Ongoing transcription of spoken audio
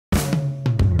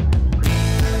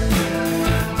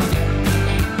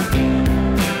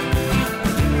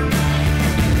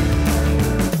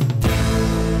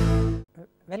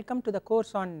welcome to the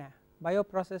course on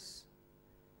bioprocess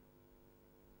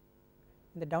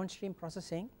in the downstream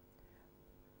processing.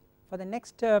 For the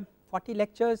next 40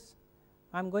 lectures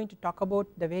I am going to talk about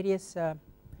the various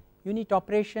unit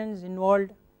operations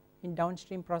involved in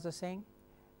downstream processing.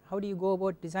 How do you go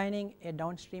about designing a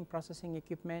downstream processing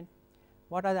equipment,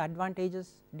 what are the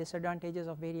advantages, disadvantages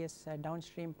of various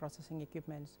downstream processing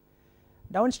equipments.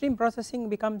 Downstream processing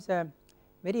becomes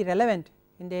very relevant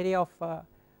in the area of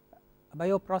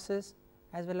bioprocess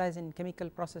as well as in chemical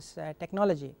process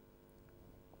technology.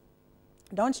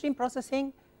 Downstream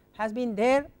processing has been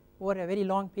there over a very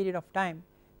long period of time,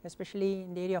 especially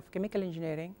in the area of chemical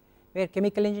engineering, where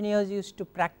chemical engineers used to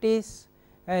practice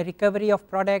recovery of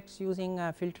products using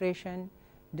filtration,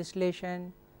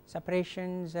 distillation,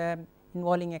 separations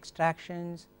involving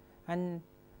extractions and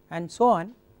so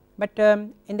on. But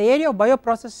in the area of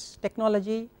bioprocess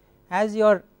technology, as you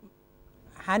are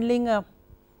handling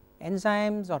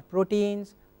enzymes or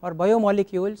proteins or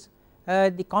biomolecules,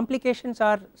 the complications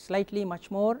are slightly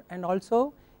much more, and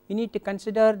also you need to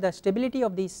consider the stability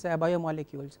of these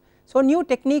biomolecules. So new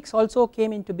techniques also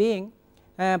came into being,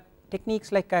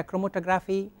 techniques like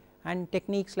chromatography and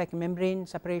techniques like membrane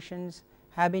separations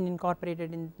have been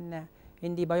incorporated in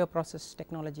the bioprocess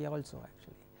technology also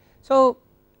actually. So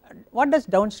what does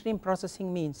downstream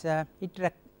processing means? It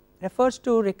refers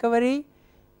to recovery,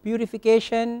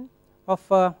 purification of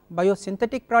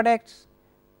biosynthetic products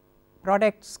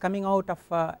coming out of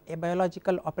a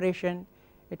biological operation.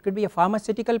 It could be a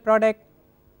pharmaceutical product,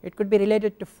 it could be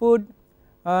related to food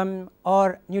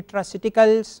or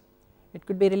nutraceuticals, it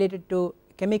could be related to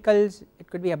chemicals, it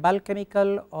could be a bulk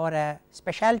chemical or a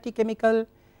specialty chemical,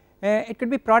 it could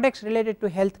be products related to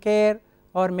healthcare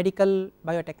or medical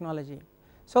biotechnology.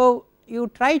 So you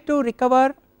try to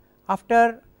recover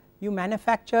after you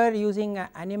manufacture using an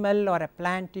animal or a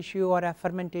plant tissue or a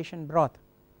fermentation broth.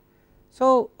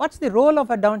 So what is the role of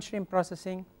a downstream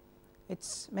processing? It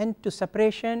is meant to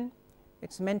separation, it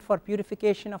is meant for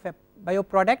purification of a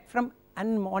bioproduct from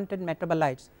unwanted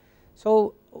metabolites.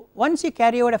 So once you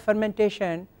carry out a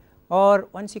fermentation or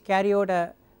once you carry out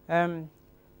a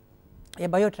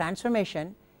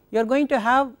biotransformation, you are going to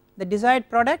have the desired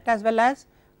product as well as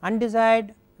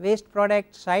undesired waste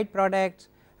products, side products,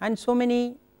 and so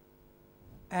many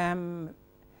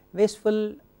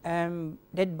wasteful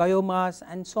dead biomass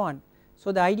and so on.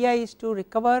 So the idea is to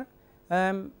recover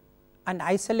and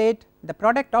isolate the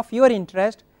product of your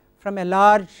interest from a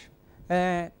large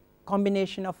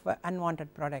combination of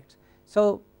unwanted products.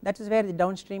 So that is where the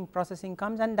downstream processing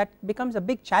comes, and that becomes a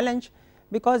big challenge,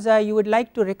 because you would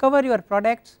like to recover your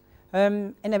products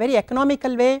in a very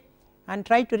economical way and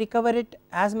try to recover it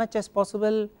as much as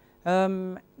possible.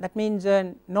 That means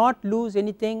not lose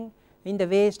anything in the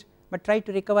waste, but try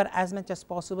to recover as much as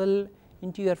possible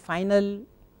into your final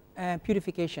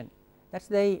purification. That is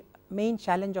the main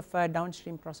challenge of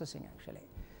downstream processing actually.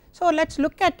 So let us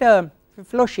look at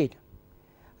flow sheet.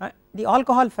 The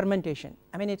alcohol fermentation,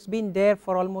 I mean it has been there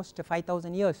for almost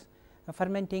 5000 years,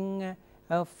 fermenting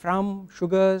from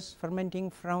sugars,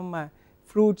 fermenting from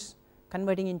fruits,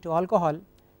 converting into alcohol,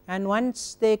 and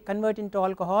once they convert into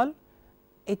alcohol,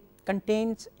 it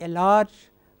contains a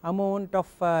large amount of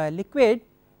liquid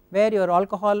where your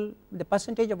alcohol, the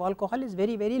percentage of alcohol is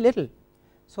very little.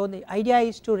 So the idea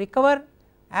is to recover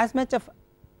as much of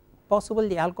possible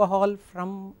the alcohol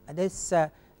from this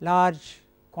large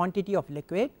quantity of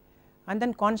liquid and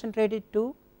then concentrate it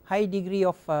to high degree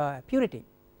of purity.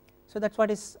 So that is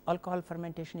what is alcohol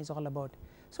fermentation is all about.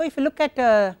 So if you look at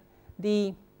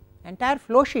the entire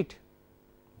flow sheet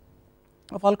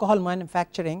of alcohol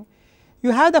manufacturing, you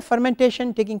have the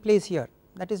fermentation taking place here,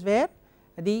 that is where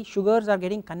the sugars are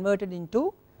getting converted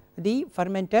into the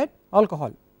fermented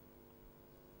alcohol.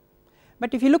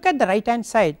 But if you look at the right hand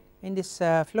side in this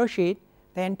flow sheet,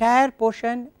 the entire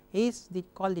portion is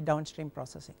called the downstream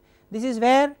processing. This is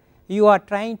where you are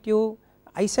trying to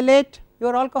isolate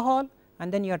your alcohol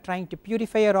and then you are trying to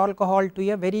purify your alcohol to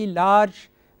a very large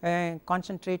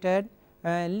concentrated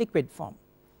liquid form.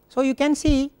 So you can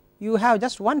see you have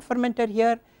just one fermenter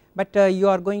here, but you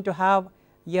are going to have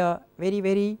a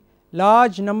very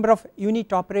large number of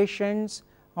unit operations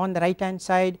on the right hand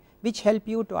side which help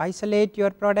you to isolate your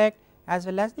product as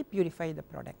well as purify the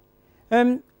product.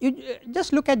 You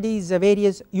just look at these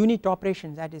various unit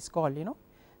operations that is called,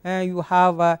 you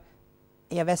have a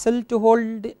vessel to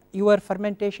hold your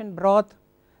fermentation broth.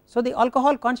 So the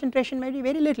alcohol concentration may be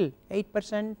very little,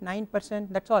 8%,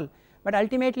 9%, that is all, but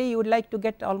ultimately you would like to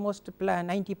get almost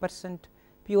 90%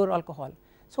 pure alcohol.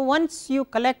 So once you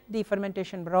collect the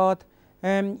fermentation broth,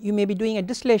 you may be doing a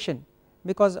distillation,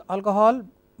 because alcohol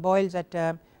boils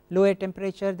at lower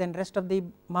temperature than rest of the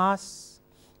mass.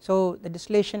 So the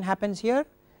distillation happens here,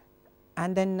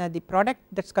 and then the product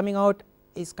that is coming out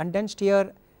is condensed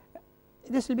here.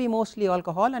 This will be mostly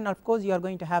alcohol, and of course you are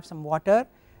going to have some water,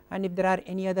 and if there are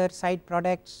any other side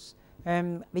products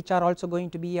which are also going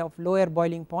to be of lower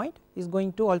boiling point, is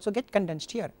going to also get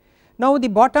condensed here. Now the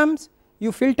bottoms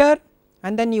you filter,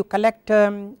 and then you collect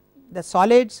the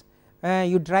solids,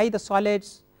 you dry the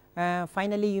solids,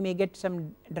 finally you may get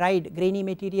some dried grainy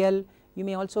material, you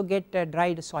may also get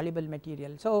dried soluble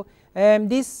material. So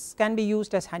this can be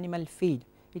used as animal feed,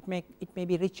 it may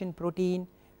be rich in protein,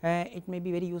 it may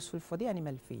be very useful for the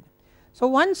animal feed. So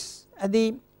once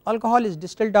the alcohol is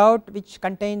distilled out, which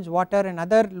contains water and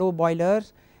other low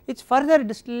boilers, it is further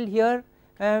distilled here,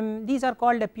 these are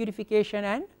called purification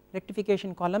and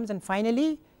rectification columns, and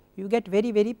finally you get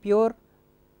very pure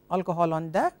alcohol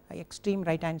on the extreme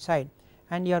right hand side,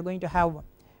 and you are going to have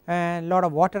a lot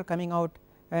of water coming out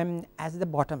as the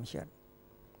bottom here.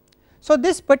 So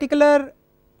this particular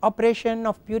operation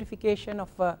of purification of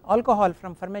alcohol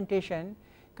from fermentation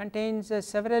contains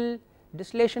several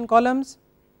distillation columns,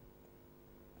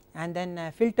 and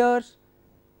then filters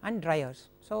and dryers.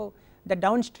 So the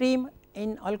downstream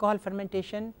in alcohol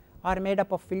fermentation are made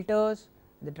up of filters,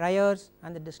 the dryers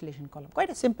and the distillation column. Quite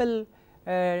a simple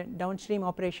downstream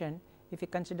operation if you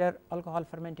consider alcohol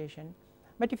fermentation.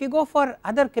 But if you go for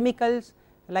other chemicals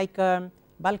like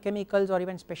bulk chemicals or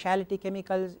even specialty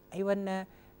chemicals, even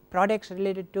products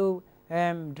related to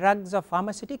drugs or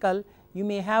pharmaceutical, you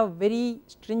may have very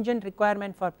stringent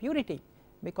requirement for purity,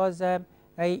 because a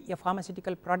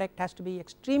pharmaceutical product has to be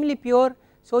extremely pure.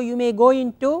 So you may go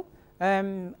into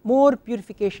more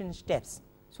purification steps.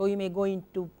 So you may go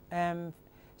into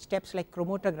steps like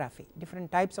chromatography,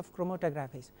 different types of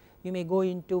chromatographies, you may go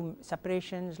into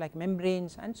separations like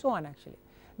membranes and so on actually,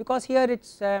 because here it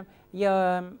is a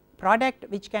product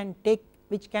which can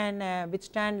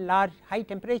withstand large high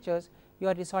temperatures, you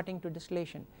are resorting to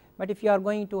distillation. But if you are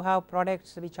going to have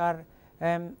products which are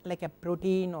like a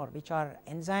protein or which are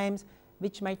enzymes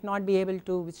which might not be able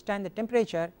to withstand the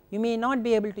temperature, you may not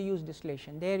be able to use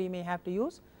distillation, there you may have to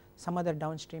use some other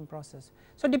downstream process.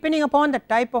 So depending upon the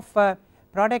type of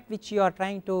product which you are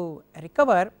trying to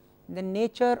recover, the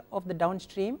nature of the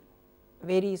downstream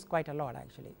varies quite a lot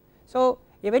actually. So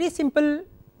a very simple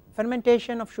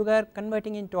fermentation of sugar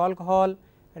converting into alcohol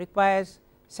requires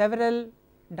several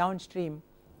downstream,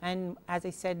 and as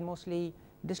I said, mostly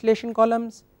distillation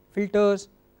columns, filters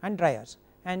and dryers,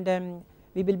 and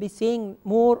we will be seeing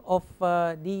more of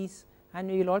these, and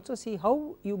we will also see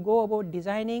how you go about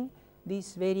designing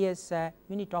these various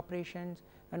unit operations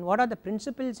and what are the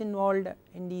principles involved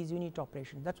in these unit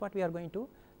operations. That is what we are going to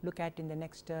look at in the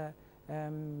next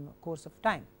course of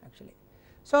time actually.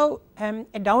 So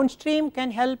a downstream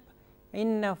can help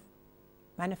in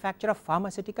manufacture of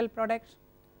pharmaceutical products.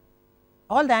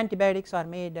 All the antibiotics are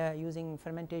made using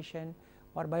fermentation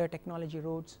or biotechnology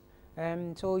routes,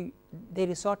 so they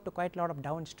resort to quite a lot of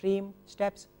downstream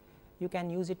steps. You can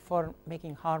use it for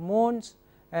making hormones,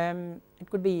 it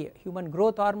could be human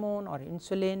growth hormone or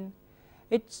insulin.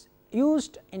 It is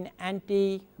used in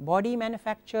antibody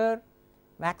manufacture,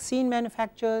 vaccine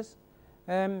manufactures,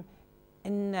 in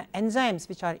enzymes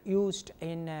which are used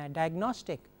in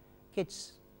diagnostic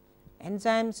kits,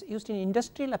 enzymes used in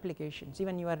industrial applications,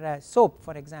 even your soap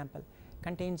for example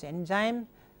contains enzyme,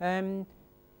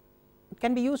 it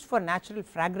can be used for natural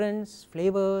fragrance,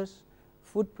 flavors,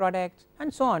 food products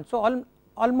and so on. So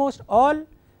almost all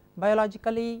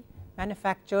biologically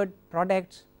manufactured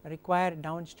products require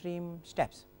downstream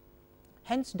steps,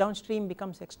 hence downstream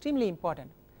becomes extremely important.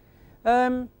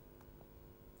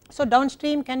 So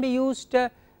downstream can be used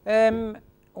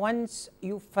once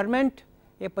you ferment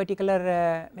a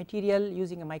particular material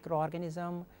using a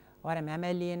microorganism or a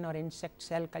mammalian or insect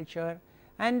cell culture,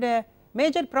 and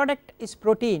major product is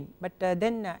protein, but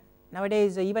then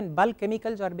nowadays even bulk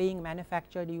chemicals are being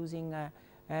manufactured using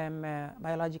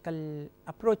biological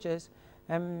approaches,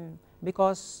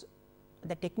 because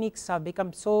the techniques have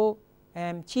become so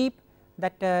cheap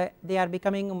that they are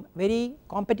becoming very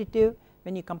competitive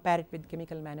when you compare it with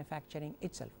chemical manufacturing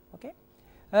itself. Okay.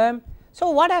 So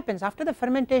what happens after the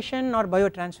fermentation or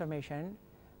biotransformation,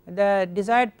 the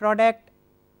desired product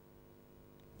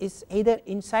is either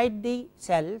inside the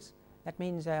cells, that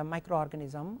means a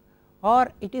microorganism,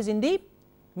 or it is in the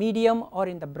medium or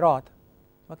in the broth.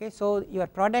 Okay. So your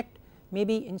product may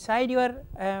be inside your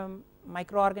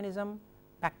microorganism,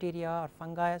 bacteria or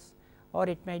fungus, or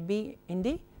it might be in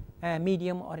the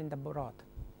medium or in the broth,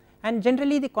 and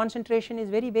generally the concentration is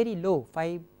very low,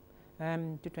 5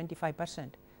 to 25%.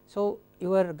 So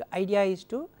your idea is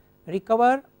to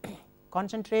recover,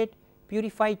 concentrate,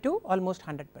 purify to almost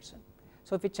 100%.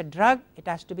 So if it is a drug, it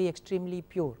has to be extremely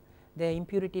pure, the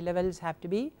impurity levels have to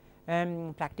be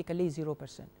practically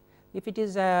 0%. If it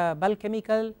is a bulk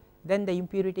chemical, then the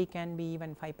impurity can be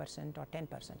even 5% or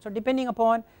 10%. So depending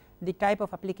upon the type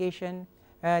of application,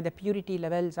 the purity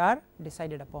levels are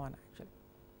decided upon actually.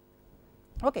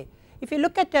 Okay. If you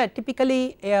look at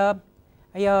typically a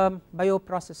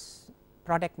bioprocess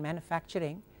product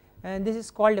manufacturing, this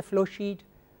is called a flow sheet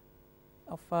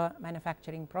of a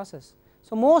manufacturing process.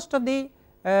 So most of the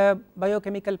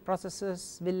biochemical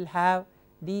processes will have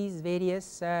these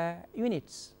various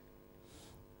units.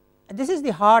 This is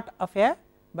the heart of a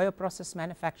bioprocess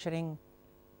manufacturing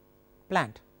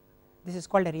plant. This is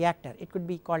called a reactor. It could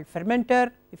be called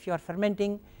fermenter if you are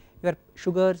fermenting your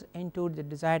sugars into the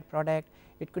desired product.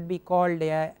 It could be called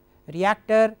a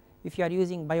reactor if you are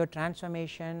using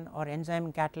biotransformation or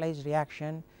enzyme catalyzed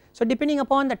reaction. So depending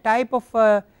upon the type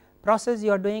of process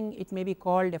you are doing, it may be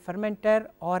called a fermenter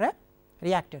or a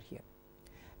reactor here.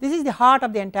 This is the heart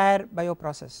of the entire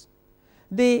bioprocess.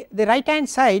 The right hand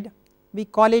side we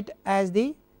call it as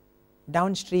the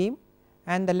downstream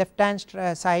and the left hand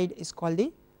side is called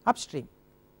the upstream.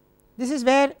 This is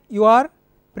where you are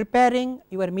preparing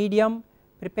your medium,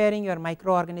 preparing your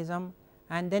microorganism,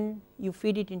 and then you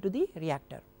feed it into the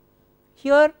reactor.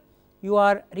 Here you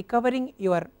are recovering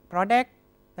your product,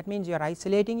 that means you are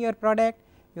isolating your product,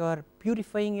 you are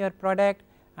purifying your product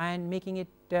and making it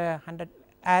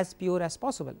as pure as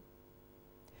possible.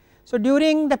 So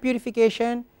during the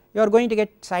purification you are going to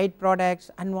get side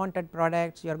products, unwanted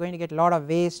products, you are going to get a lot of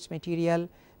waste material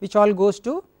which all goes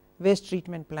to waste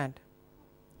treatment plant.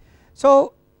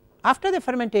 So after the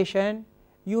fermentation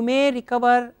you may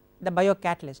recover the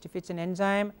biocatalyst. If it is an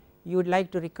enzyme, you would like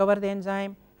to recover the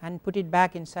enzyme and put it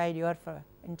back inside your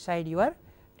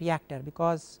reactor,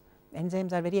 because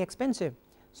enzymes are very expensive,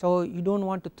 so you do not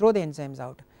want to throw the enzymes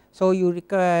out. So you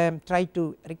try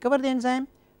to recover the enzyme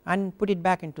and put it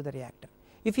back into the reactor.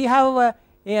 If you have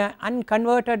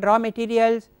unconverted raw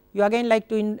materials, you again like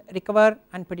to recover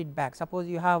and put it back. Suppose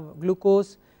you have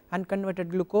glucose, unconverted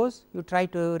glucose, you try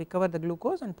to recover the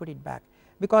glucose and put it back,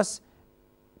 because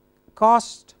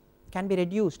cost can be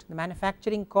reduced, the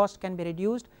manufacturing cost can be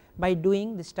reduced by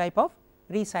doing this type of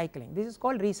recycling. This is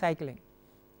called recycling.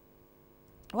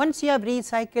 Once you have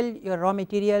recycled your raw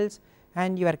materials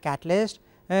and your catalyst,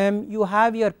 you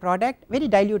have your product, very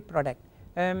dilute product,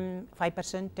 5%,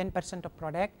 10% of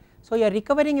product. So you are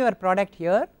recovering your product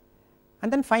here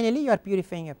and then finally you are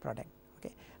purifying your product,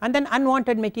 okay. And then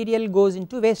unwanted material goes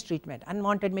into waste treatment.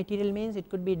 Unwanted material means it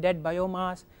could be dead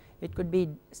biomass, it could be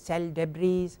cell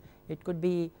debris, it could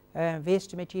be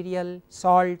waste material,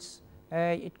 salts,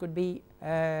 it could be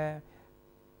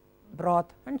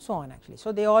broth and so on actually.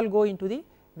 So they all go into the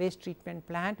waste treatment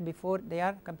plant before they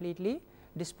are completely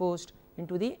disposed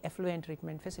into the effluent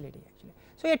treatment facility actually.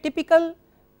 So a typical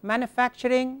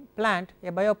manufacturing plant,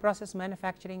 a bioprocess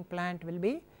manufacturing plant will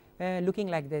be looking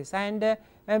like this, and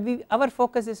our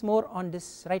focus is more on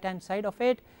this right hand side of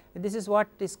it. This is what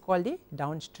is called the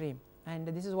downstream, and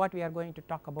this is what we are going to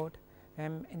talk about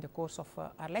in the course of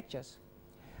our lectures.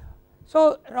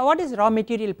 So what is raw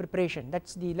material preparation? That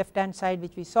is the left hand side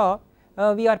which we saw.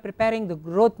 We are preparing the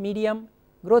growth medium.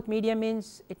 Growth medium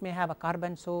means it may have a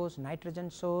carbon source, nitrogen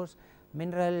source,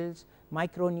 minerals,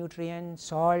 micronutrients,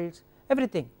 salts,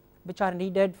 everything which are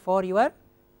needed for your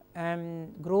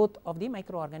growth of the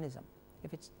microorganism.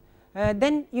 If it's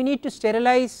then you need to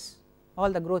sterilize all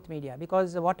the growth media,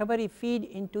 because whatever you feed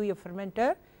into your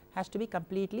fermenter has to be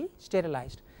completely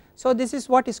sterilized. So this is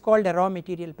what is called a raw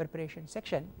material preparation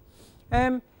section.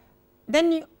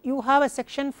 Then you have a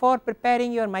section for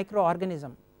preparing your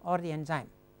microorganism or the enzyme,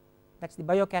 that is the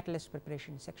biocatalyst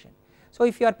preparation section. So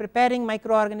if you are preparing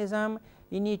microorganism,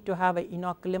 you need to have a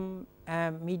inoculum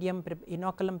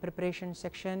inoculum preparation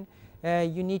section,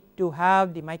 you need to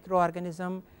have the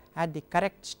microorganism at the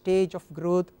correct stage of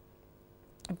growth,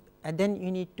 and then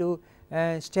you need to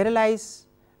sterilize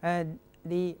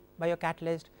the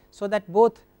biocatalyst so that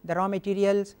both the raw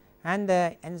materials and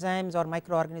the enzymes or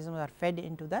microorganisms are fed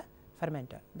into the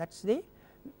fermenter. That is the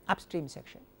upstream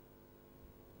section.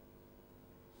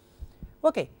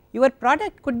 Okay. Your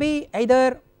product could be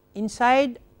either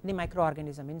inside the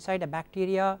microorganism, inside a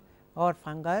bacteria or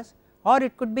fungus, or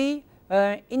it could be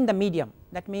in the medium.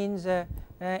 That means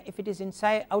if it is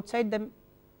outside the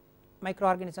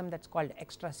microorganism, that is called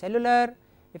extracellular.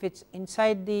 If it is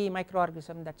inside the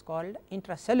microorganism, that is called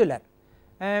intracellular.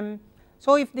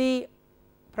 So if the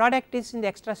product is in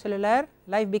the extracellular,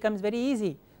 life becomes very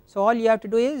easy. So all you have to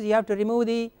do is you have to remove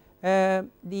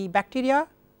the bacteria,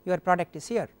 your product is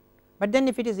here. But then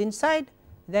if it is inside,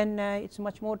 then it is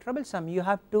much more troublesome. You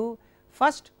have to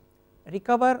first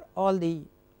recover all the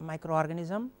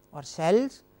microorganism or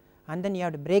cells, and then you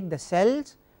have to break the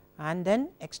cells and then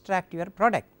extract your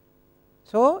product.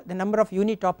 So the number of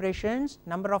unit operations,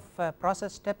 number of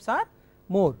process steps are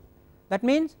more, that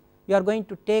means you are going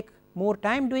to take more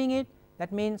time doing it,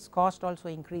 that means cost also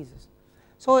increases.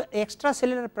 So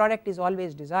extracellular product is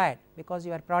always desired because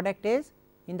your product is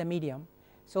in the medium.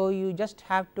 So you just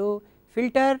have to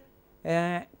filter,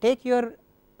 take your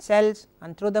cells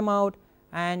and throw them out,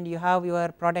 and you have your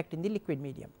product in the liquid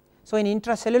medium. So in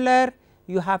intracellular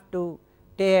you have to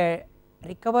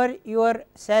recover your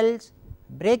cells,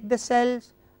 break the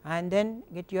cells, and then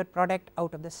get your product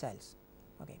out of the cells.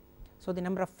 Okay. So the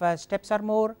number of steps are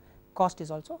more, cost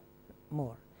is also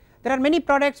more. There are many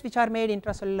products which are made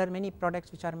intracellular, many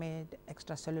products which are made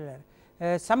extracellular.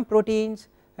 Some proteins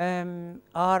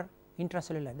are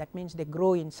intracellular, that means they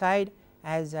grow inside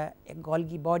as a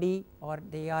Golgi body, or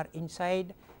they are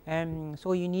inside,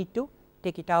 so you need to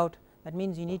take it out, that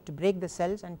means you need to break the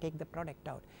cells and take the product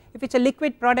out. If it is a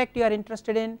liquid product you are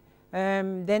interested in,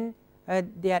 then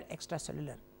they are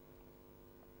extracellular,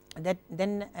 that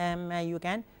then you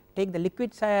can take the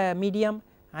liquid medium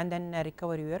and then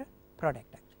recover your product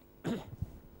actually.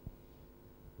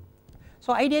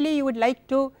 So ideally you would like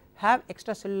to have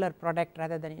extracellular product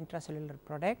rather than intracellular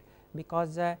product,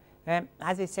 because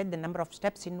as I said, the number of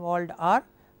steps involved are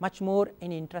much more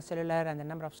in intracellular and the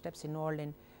number of steps involved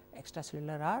in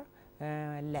extracellular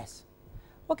are less.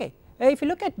 Okay. If you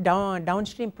look at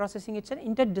downstream processing, it is an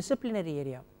interdisciplinary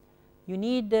area. You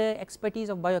need expertise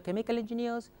of biochemical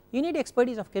engineers, you need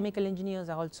expertise of chemical engineers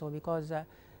also, because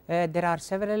there are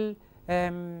several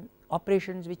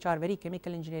operations which are very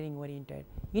chemical engineering oriented.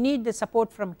 You need the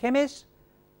support from chemists,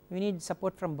 you need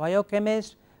support from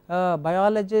biochemists,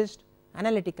 biologists,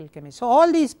 analytical chemists. So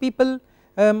all these people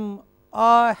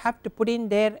have to put in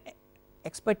their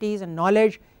expertise and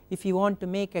knowledge if you want to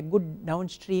make a good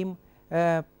downstream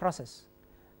process.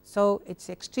 So it is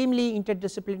extremely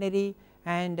interdisciplinary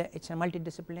and it is a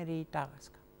multidisciplinary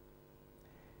task.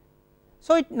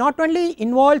 So it not only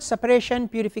involves separation,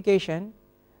 purification,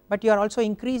 but you are also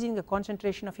increasing the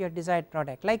concentration of your desired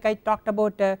product. Like I talked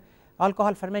about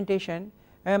alcohol fermentation,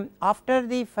 after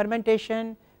the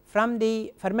fermentation from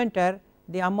the fermenter,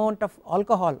 the amount of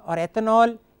alcohol or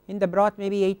ethanol in the broth may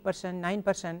be 8%,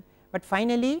 9%, but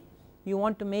finally you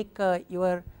want to make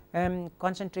your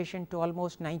concentration to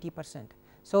almost 90%.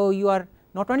 So you are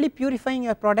not only purifying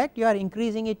your product, you are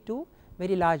increasing it to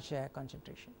very large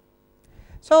concentration.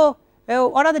 So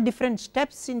what are the different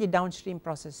steps in the downstream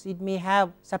process? It may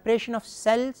have separation of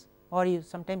cells, or you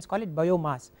sometimes call it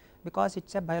biomass, because it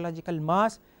is a biological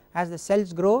mass. As the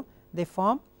cells grow they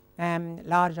form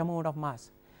large amount of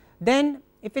mass. Then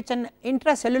if it is an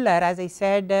intracellular, as I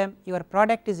said, your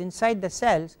product is inside the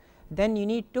cells, then you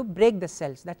need to break the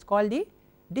cells, that is called the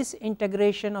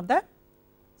disintegration of the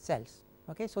cells.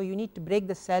 Okay. So you need to break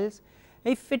the cells.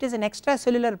 If it is an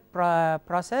extracellular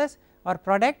process or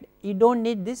product, you do not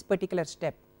need this particular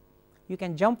step, you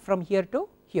can jump from here to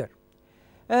here.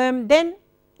 Then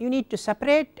you need to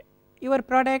separate your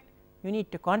product, you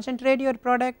need to concentrate your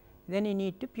product, then you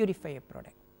need to purify your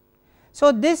product.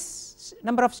 So this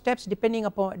number of steps depends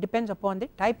upon the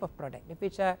type of product. If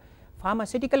it is a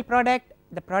pharmaceutical product,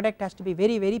 the product has to be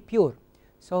very very pure.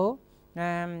 So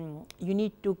you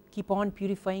need to keep on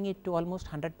purifying it to almost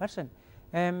 100%.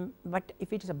 But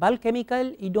if it is a bulk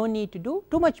chemical, you do not need to do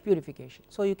too much purification.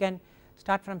 So you can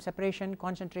start from separation,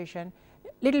 concentration,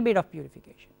 little bit of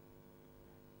purification.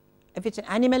 If it is an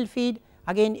animal feed,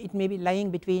 again it may be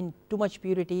lying between too much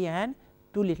purity and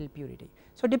too little purity.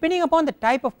 So depending upon the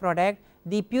type of product,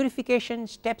 the purification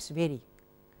steps vary.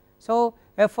 So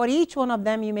for each one of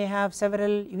them you may have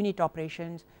several unit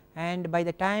operations, and by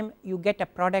the time you get a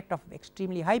product of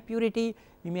extremely high purity,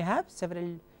 you may have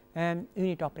several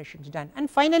unit operations done. And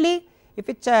finally if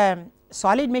it is a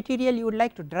solid material, you would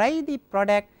like to dry the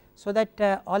product so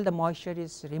that all the moisture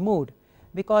is removed,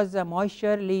 because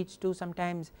moisture leads to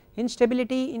sometimes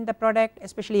instability in the product,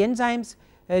 especially enzymes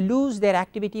lose their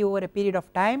activity over a period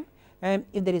of time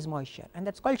if there is moisture, and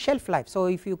that is called shelf life. So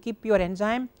if you keep your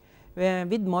enzyme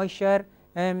with moisture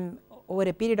over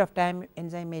a period of time,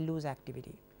 enzyme may lose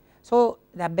activity. So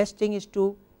the best thing is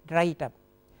to dry it up.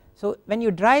 So when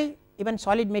you dry, even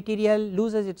solid material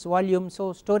loses its volume,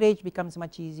 so storage becomes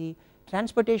much easy,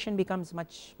 transportation becomes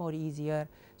much more easier,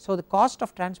 so the cost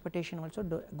of transportation also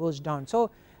goes down.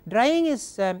 So drying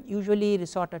is usually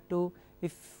resorted to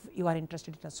if you are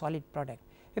interested in a solid product.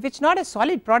 If it is not a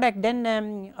solid product,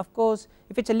 then of course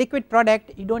if it is a liquid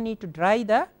product, you do not need to dry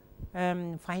the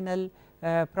final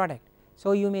product,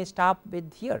 so you may stop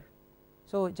with here.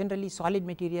 So generally solid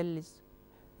material is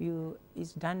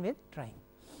is done with drying.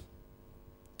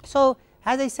 So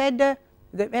as I said,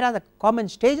 where are the common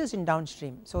stages in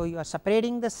downstream? So you are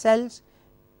separating the cells,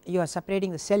 you are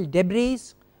separating the cell debris,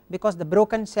 because the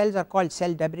broken cells are called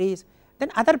cell debris, then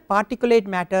other particulate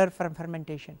matter from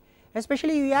fermentation,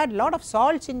 especially you add lot of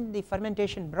salts in the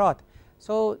fermentation broth.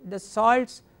 So the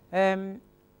salts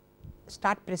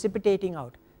start precipitating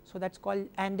out, so that is called,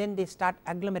 and then they start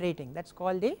agglomerating, that is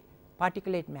called the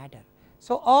particulate matter.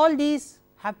 So all these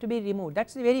have to be removed, that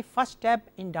is the very first step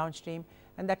in downstream,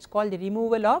 and that is called the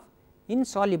removal of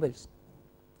insolubles.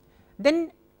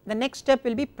 Then the next step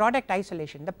will be product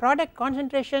isolation. The product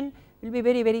concentration will be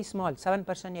very small, 7%,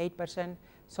 8%.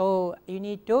 So you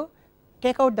need to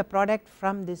take out the product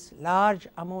from this large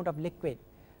amount of liquid.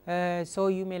 So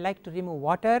you may like to remove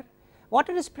water.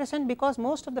 Water is present because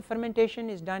most of the fermentation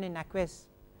is done in aqueous,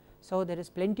 so there is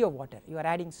plenty of water. You are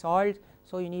adding salt,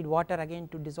 so you need water again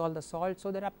to dissolve the salt. So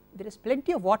there is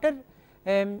plenty of water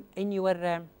in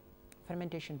your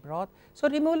fermentation broth. So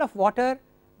removal of water,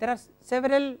 there are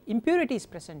several impurities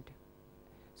present,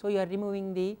 so you are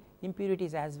removing the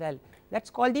impurities as well, that is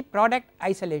called the product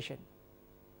isolation.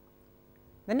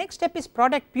 The next step is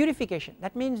product purification,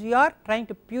 that means you are trying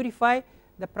to purify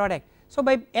the product. So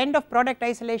by end of product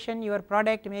isolation, your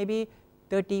product may be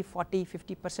 30, 40,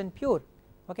 50% pure,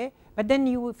 okay, but then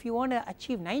if you want to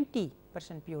achieve 90%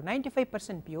 pure,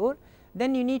 95% pure,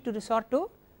 then you need to resort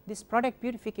to this product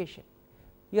purification.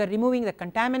 You are removing the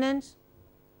contaminants,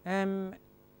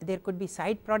 there could be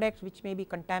side products which may be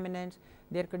contaminants,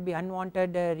 there could be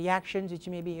unwanted reactions which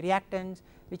may be reactants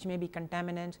which may be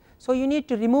contaminants. So you need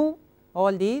to remove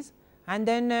all these, and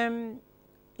then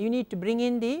you need to bring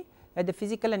in the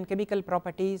physical and chemical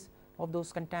properties of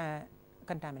those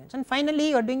contaminants, and finally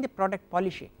you are doing the product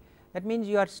polishing, that means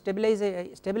you are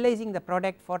stabilizing the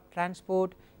product for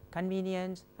transport,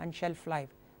 convenience and shelf life,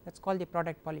 that is called the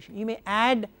product polishing. You may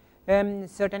add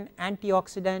certain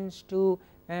antioxidants to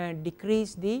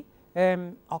decrease the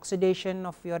oxidation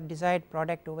of your desired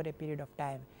product over a period of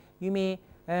time. You may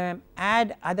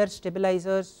add other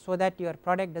stabilizers so that your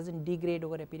product does not degrade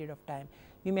over a period of time.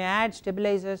 You may add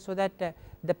stabilizers so that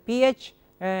the pH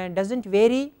does not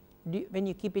vary when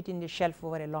you keep it in the shelf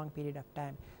over a long period of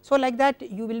time. So like that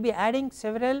you will be adding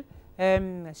several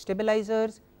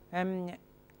stabilizers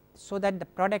so that the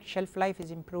product shelf life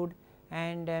is improved,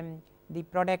 and the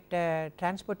product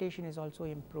transportation is also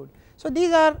improved. So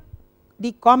these are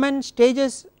the common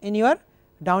stages in your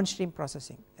downstream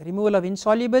processing: removal of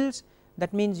insolubles,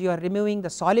 that means you are removing the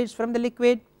solids from the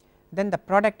liquid, then the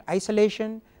product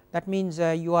isolation, that means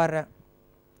you are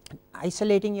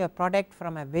isolating your product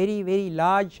from a very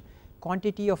large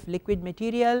quantity of liquid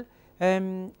material,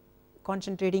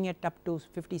 concentrating it up to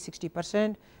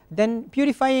 50-60%, then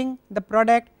purifying the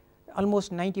product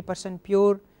almost 90%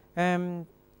 pure,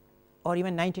 or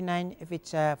even 99 if it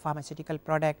is a pharmaceutical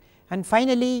product, and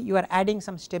finally you are adding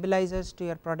some stabilizers to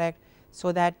your product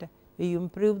so that you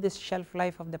improve this shelf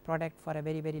life of the product for a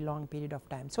very long period of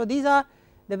time. So these are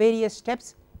the various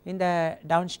steps in the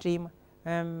downstream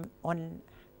one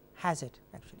has it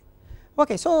actually.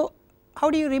 Okay, so how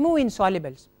do you remove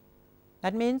insolubles?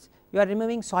 That means you are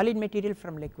removing solid material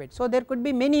from liquid. So there could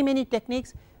be many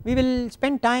techniques. We will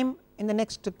spend time in the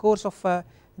next course of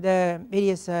the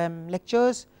various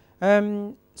lectures.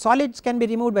 Solids can be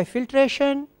removed by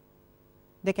filtration,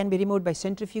 they can be removed by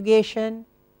centrifugation,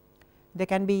 they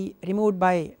can be removed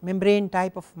by membrane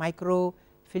type of micro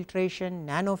filtration,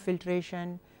 nano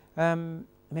filtration,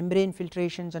 membrane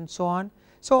filtrations and so on.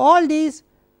 So all these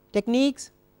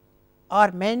techniques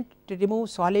are meant to remove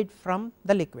solid from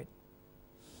the liquid.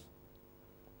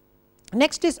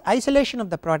 Next is isolation of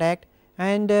the product,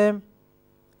 and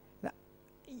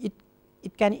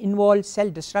it can involve cell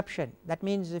disruption. That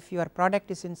means if your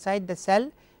product is inside the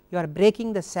cell, you are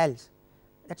breaking the cells,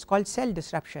 that is called cell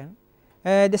disruption.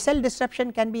 The cell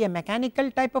disruption can be a mechanical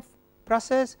type of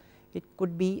process, it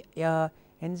could be a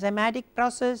enzymatic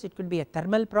process, it could be a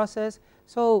thermal process.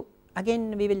 So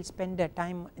again we will spend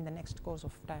time in the next course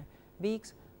of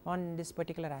weeks on this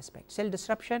particular aspect, cell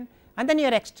disruption, and then you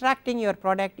are extracting your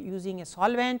product using a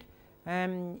solvent.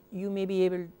 You may be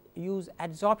able to use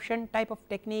adsorption type of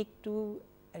technique to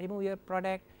remove your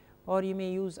product, or you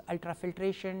may use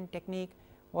ultrafiltration technique,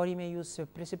 or you may use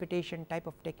precipitation type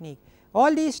of technique.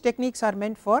 All these techniques are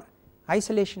meant for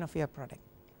isolation of your product.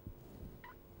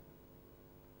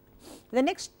 The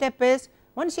next step is,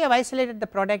 once you have isolated the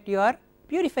product, you are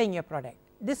purifying your product.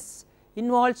 This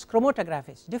involves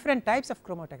chromatographies, different types of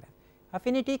chromatography: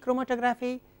 affinity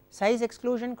chromatography, size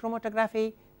exclusion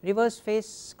chromatography, reverse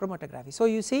phase chromatography. So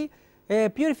you see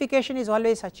purification is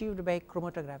always achieved by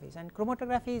chromatographies, and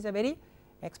chromatography is a very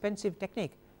expensive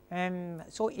technique.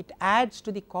 so it adds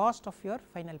to the cost of your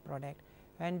final product,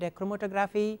 and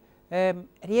chromatography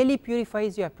really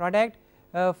purifies your product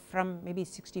from maybe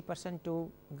 60%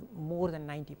 to more than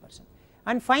 90%.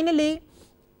 And finally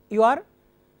you are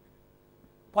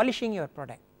polishing your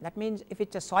product. That means if it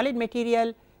is a solid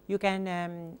material, you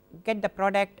can get the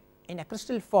product in a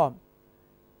crystal form.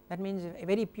 That means a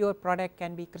very pure product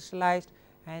can be crystallized,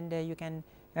 and you can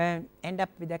end up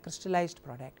with a crystallized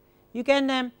product. You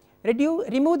can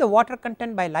remove the water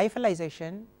content by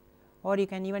lyophilization, or you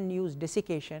can even use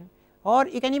desiccation, or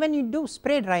you can even do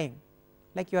spray drying,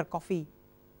 like your coffee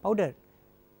powder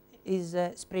is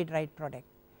a spray dried product.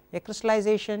 A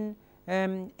crystallization,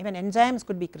 even enzymes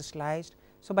could be crystallized.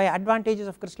 So by advantages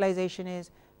of crystallization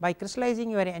is, by crystallizing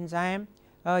your enzyme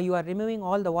you are removing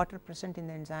all the water present in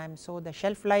the enzyme, so the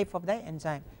shelf life of the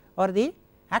enzyme or the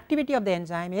activity of the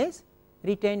enzyme is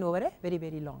retained over a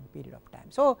very long period of time.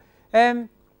 So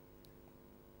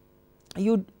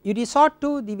you resort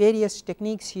to the various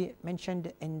techniques he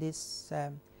mentioned in this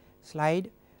slide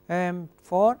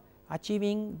for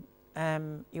achieving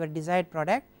your desired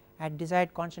product at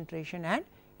desired concentration and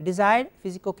desired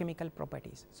physicochemical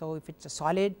properties. So if it is a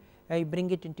solid, you bring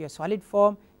it into a solid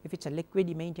form. If it is a liquid,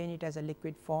 you maintain it as a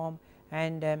liquid form,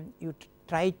 and you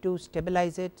try to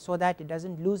stabilize it so that it does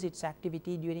not lose its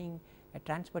activity during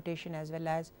transportation as well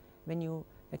as when you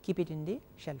keep it in the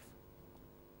shelf.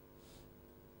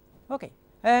 Okay.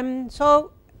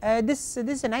 So this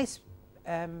is a nice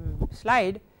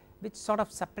slide which sort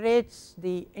of separates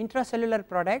the intracellular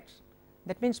products,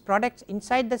 that means products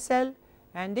inside the cell,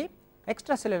 and the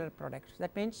extracellular products,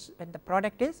 that means when the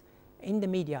product is in the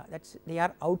media, that is they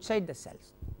are outside the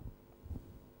cells.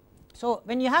 So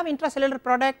when you have intracellular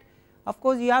product, of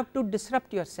course you have to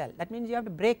disrupt your cell, that means you have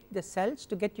to break the cells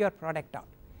to get your product out.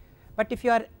 But if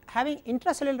you are having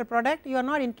intracellular product, you are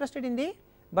not interested in the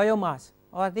biomass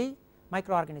or the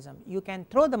microorganism, you can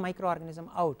throw the microorganism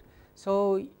out.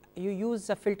 So you use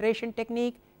a filtration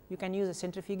technique, you can use a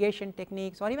centrifugation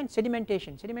techniques, or even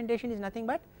sedimentation. Sedimentation is nothing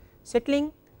but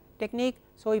settling technique.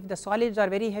 So if the solids are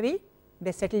very heavy,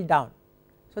 they settle down,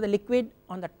 so the liquid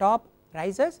on the top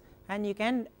rises and you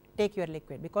can take your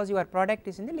liquid because your product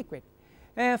is in the liquid.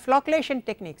 Flocculation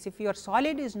techniques, if your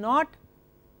solid is not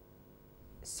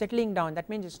settling down, that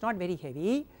means it is not very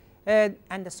heavy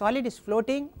and the solid is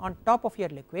floating on top of your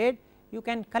liquid, you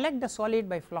can collect the solid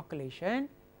by flocculation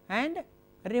and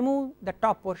remove the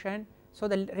top portion, so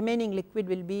the remaining liquid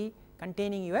will be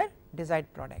containing your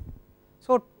desired product.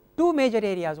 So two major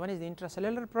areas, one is the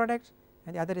intracellular products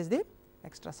and the other is the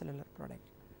extracellular product.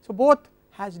 So both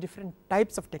has different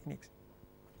types of techniques.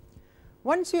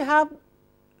 Once you have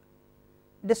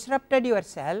disrupted your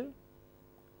cell,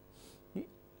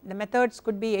 the methods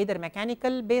could be either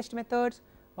mechanical based methods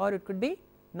or it could be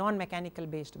non mechanical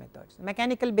based methods.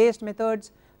 Mechanical based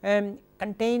methods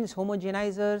contains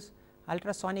homogenizers,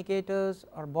 ultrasonicators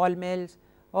or ball mills,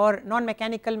 or non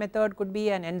mechanical method could be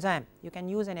an enzyme. You can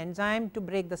use an enzyme to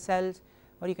break the cells,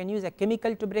 or you can use a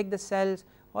chemical to break the cells,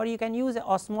 or you can use an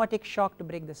osmotic shock to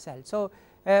break the cells. So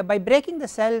by breaking the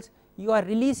cells, you are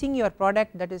releasing your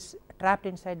product that is trapped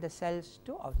inside the cells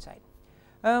to outside.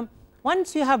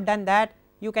 Once you have done that,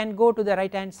 you can go to the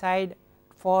right hand side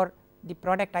for the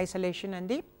product isolation and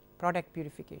the product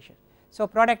purification. So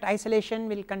product isolation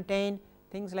will contain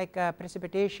things like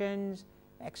precipitations,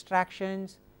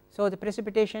 extractions. So the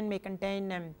precipitation may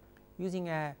contain using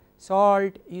a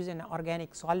salt, use an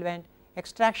organic solvent.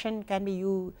 Extraction can be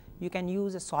you can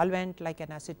use a solvent like an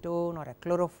acetone or a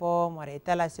chloroform or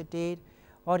ethyl acetate,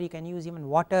 or you can use even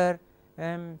water,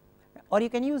 or you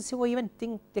can use even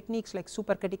techniques like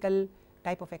supercritical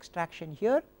type of extraction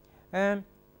here.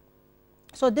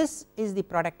 So this is the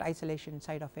product isolation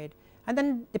side of it, and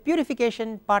then the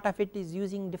purification part of it is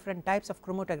using different types of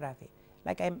chromatography,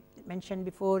 like I mentioned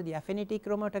before, the affinity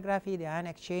chromatography, the ion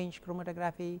exchange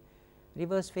chromatography,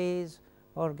 reverse phase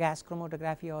or gas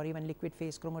chromatography, or even liquid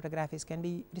phase chromatographies can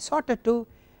be resorted to,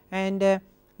 and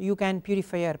you can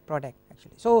purify your product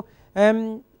actually. So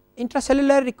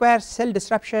intracellular requires cell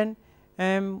disruption.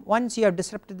 Once you have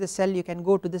disrupted the cell, you can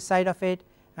go to this side of it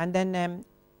and then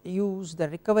use the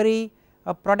recovery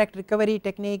product recovery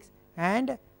techniques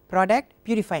and product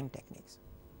purifying techniques.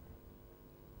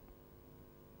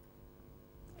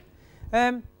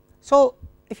 So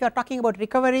if you are talking about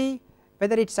recovery,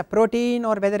 whether it is a protein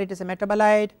or whether it is a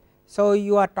metabolite, so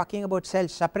you are talking about cell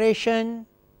separation,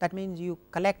 that means you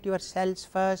collect your cells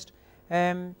first,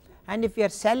 and if your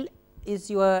cell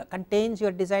is contains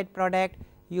your desired product,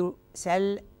 your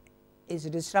cell is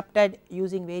disrupted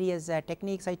using various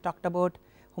techniques I talked about,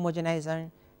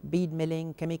 homogenizer, bead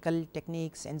milling, chemical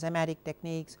techniques, enzymatic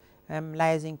techniques,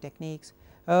 lyasing techniques.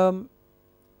 and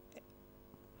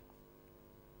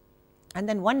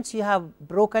then once you have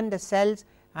broken the cells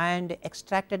and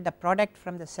extracted the product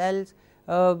from the cells,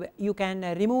 you can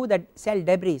remove the cell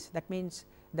debris, that means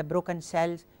the broken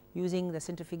cells, using the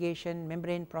centrifugation,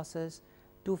 membrane process,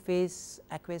 two-phase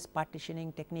aqueous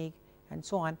partitioning technique and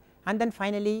so on, and then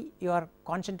finally you are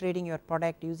concentrating your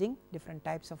product using different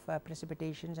types of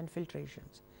precipitations and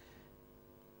filtrations.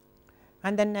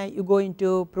 And then you go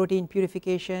into protein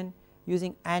purification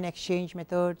using ion exchange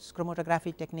methods,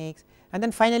 chromatography techniques, and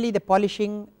then finally the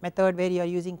polishing method where you are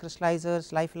using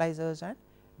crystallizers, lyophilizers and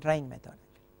drying method.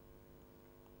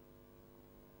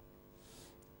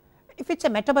 If it is a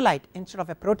metabolite instead of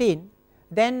a protein,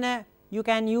 then you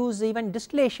can use even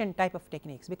distillation type of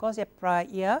techniques, because a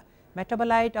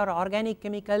metabolite or organic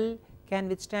chemical can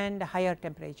withstand higher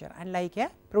temperature, unlike a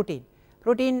protein.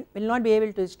 Protein will not be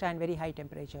able to withstand very high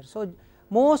temperature. So,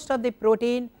 most of the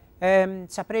protein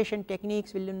separation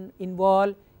techniques will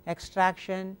involve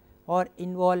extraction or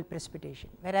involve precipitation,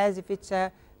 whereas if it is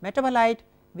a metabolite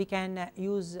we can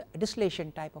use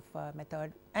distillation type of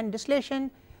method, and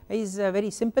distillation is a very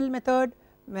simple method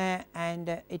and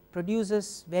it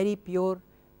produces very pure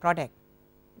product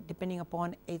depending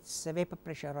upon its vapor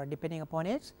pressure or depending upon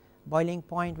its boiling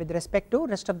point with respect to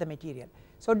rest of the material.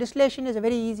 So, distillation is a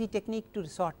very easy technique to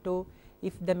resort to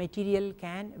if the material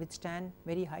can withstand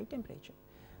very high temperature.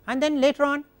 And then later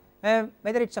on,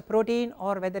 whether it is a protein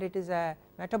or whether it is a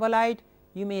metabolite,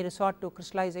 you may resort to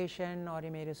crystallization or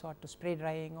you may resort to spray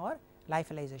drying or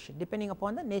lyophilization depending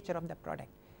upon the nature of the product,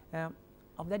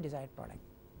 of the desired product.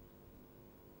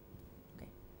 Okay.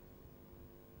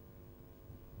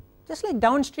 Just like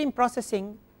downstream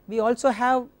processing, we also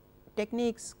have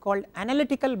techniques called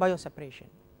analytical bioseparation.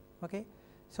 Okay.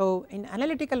 So, in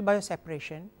analytical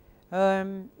bioseparation,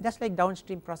 just like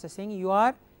downstream processing, you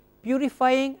are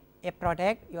purifying a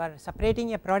product, you are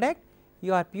separating a product,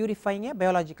 you are purifying a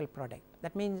biological product.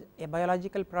 That means a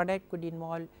biological product could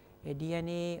involve a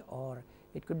DNA, or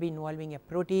it could be involving a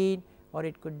protein, or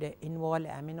it could involve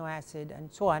amino acid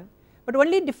and so on. But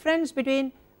only difference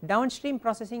between downstream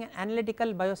processing and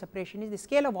analytical bioseparation is the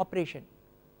scale of operation.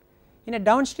 In a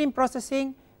downstream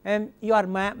processing, you are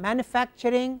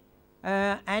manufacturing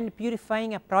and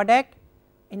purifying a product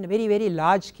in a very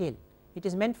large scale. It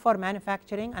is meant for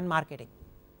manufacturing and marketing,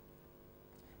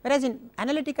 whereas in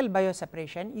analytical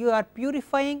bioseparation you are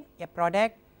purifying a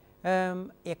product,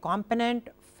 a component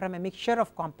from a mixture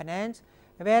of components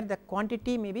where the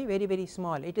quantity may be very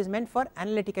small. It is meant for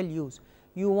analytical use.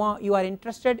 You are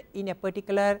interested in a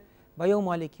particular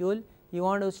biomolecule, you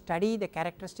want to study the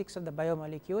characteristics of the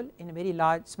biomolecule in a very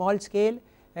small scale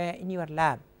in your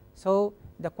lab. So,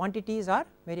 the quantities are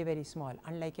very small,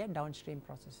 unlike a downstream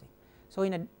processing. So,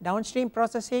 in a downstream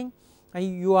processing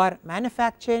you are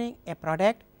manufacturing a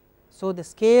product, so the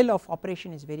scale of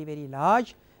operation is very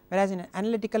large, whereas in an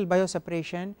analytical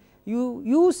bioseparation you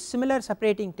use similar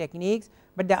separating techniques,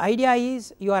 but the idea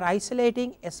is you are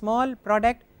isolating a small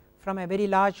product from a very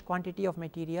large quantity of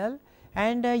material,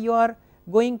 and you are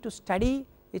going to study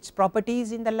its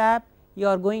properties in the lab, you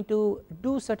are going to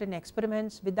do certain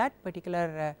experiments with that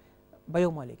particular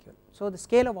biomolecule. So, the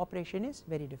scale of operation is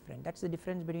very different. That is the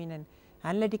difference between an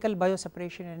analytical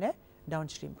bioseparation and a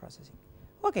downstream processing.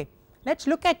 Okay. Let us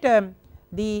look at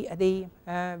the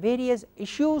various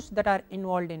issues that are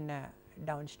involved in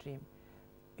downstream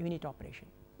unit operation.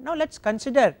 Now, let us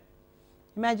consider,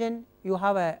 imagine you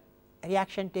have a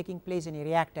reaction taking place in a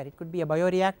reactor, it could be a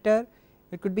bioreactor,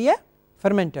 it could be a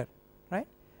fermenter, right,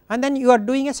 and then you are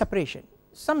doing a separation,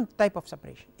 some type of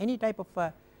separation, any type of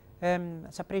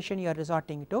separation you are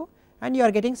resorting to, and you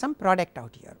are getting some product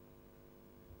out here.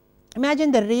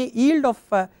 Imagine the yield of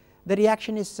the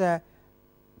reaction is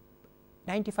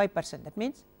 95%, that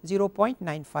means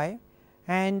 0.95,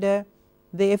 and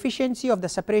the efficiency of the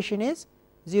separation is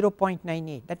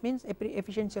 0.98, that means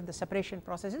efficiency of the separation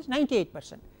process is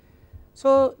 98%.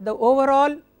 So, the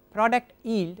overall product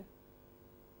yield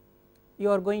you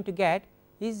are going to get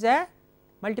is a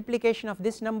multiplication of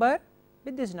this number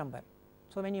with this number.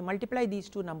 So, when you multiply these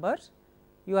two numbers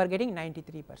you are getting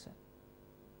 93%.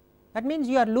 That means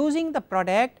you are losing the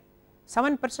product,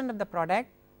 7% of the product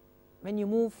when you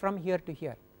move from here to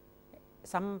here.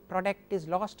 Some product is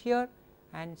lost here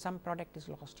and some product is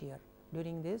lost here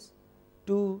during these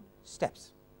two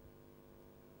steps.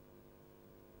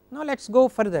 Now, let us go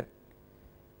further.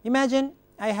 Imagine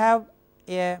I have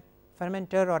a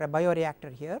fermenter or a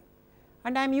bioreactor here,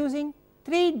 and I am using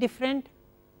 3 different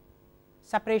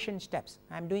separation steps.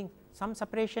 I am doing some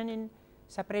separation in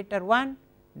separator 1,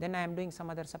 then I am doing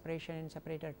some other separation in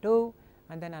separator 2,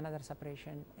 and then another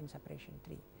separation in separation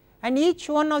 3, and each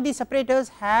one of these separators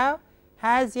have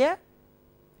has a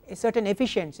certain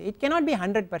efficiency. It cannot be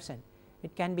 100%,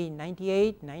 it can be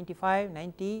 98, 95,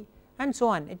 90 and so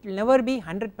on, it will never be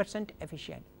 100%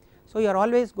 efficient. So you are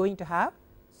always going to have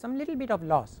some little bit of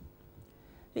loss.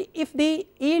 If the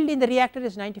yield in the reactor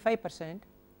is 95%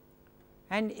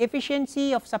 and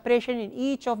efficiency of separation in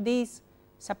each of these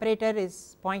separator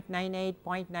is 0.98,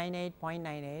 0.98,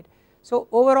 0.98. So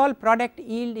overall product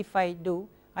yield, if I do,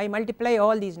 I multiply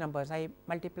all these numbers, I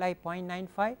multiply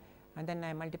 0.95 and then I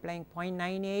am multiplying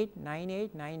 0.98,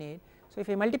 98, 98. So if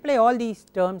I multiply all these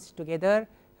terms together,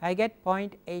 I get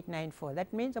 0.894,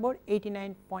 that means about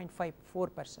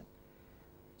 89.54%.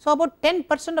 So about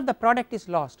 10% of the product is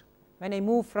lost when I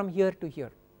move from here to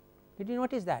here. Did you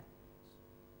notice that?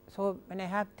 So when I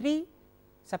have 3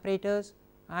 separators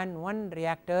and 1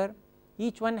 reactor,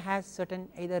 each one has certain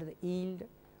either the yield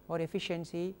or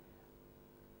efficiency.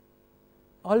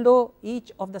 Although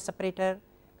each of the separator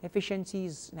efficiency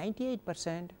is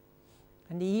 98%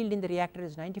 and the yield in the reactor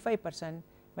is 95%,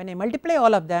 when I multiply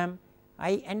all of them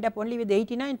I end up only with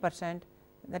 89%,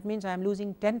 that means I am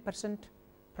losing 10%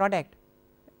 product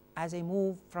as I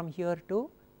move from here to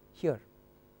here.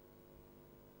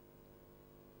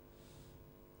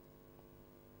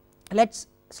 Let us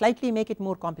slightly make it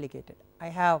more complicated. I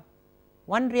have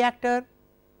one reactor,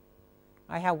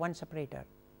 I have one separator,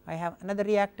 I have another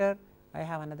reactor, I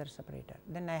have another separator,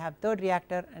 then I have third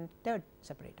reactor and third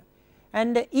separator,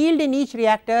 and the yield in each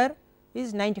reactor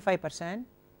is 95%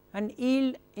 and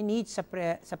yield in each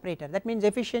separator, that means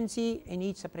efficiency in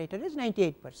each separator is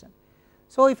 98%.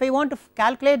 So if I want to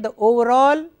calculate the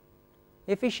overall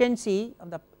efficiency of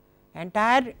the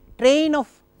entire train of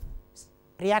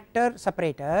reactor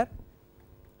separator,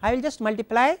 I will just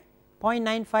multiply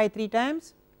 0.95 3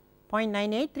 times,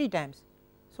 0.98 3 times.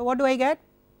 So what do I get?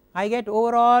 I get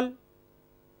overall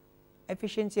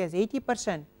efficiency as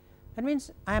 80%, that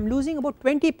means I am losing about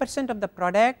 20% of the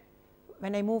product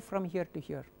when I move from here to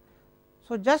here.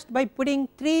 So just by putting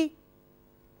 3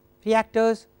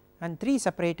 reactors and 3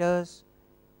 separators,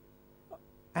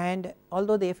 and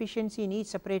although the efficiency in each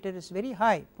separator is very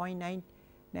high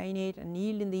 0.998 and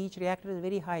yield in the each reactor is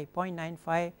very high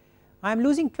 0.95, I am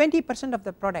losing 20% of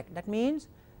the product, that means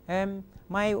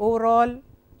my overall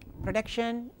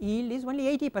production yield is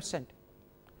only 80%.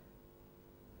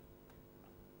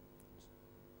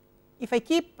 If I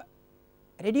keep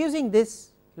reducing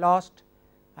this loss,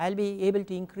 I will be able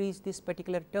to increase this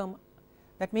particular term,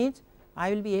 that means I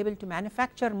will be able to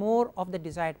manufacture more of the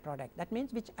desired product, that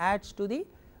means which adds to the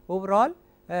overall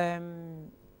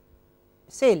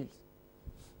sales.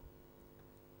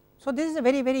 So this is a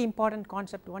very important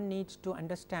concept one needs to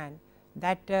understand,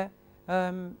 that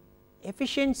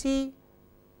efficiency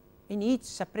in each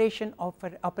separation of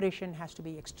operation has to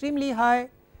be extremely high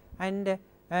and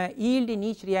yield in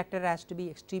each reactor has to be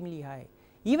extremely high.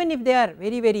 Even if they are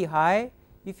very high,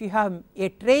 if you have a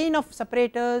train of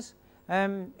separators,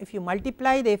 if you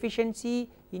multiply the efficiency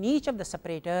in each of the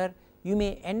separator, you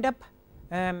may end up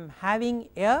having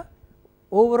a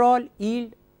overall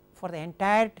yield for the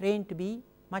entire train to be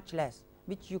much less,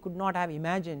 which you could not have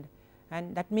imagined,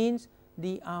 and that means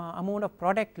the amount of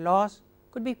product loss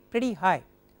could be pretty high.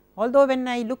 Although when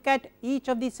I look at each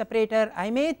of these separator, I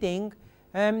may think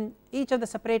each of the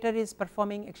separator is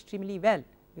performing extremely well,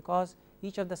 because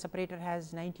each of the separator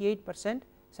has 98%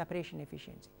 separation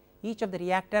efficiency, each of the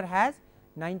reactor has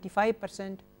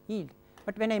 95% yield,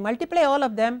 but when I multiply all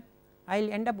of them I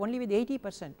will end up only with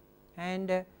 80%,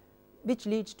 and which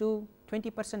leads to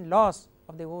 20% loss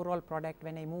of the overall product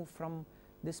when I move from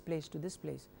this place to this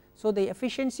place. So the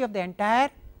efficiency of the entire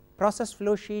process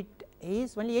flow sheet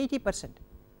is only 80%,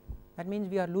 that means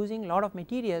we are losing a lot of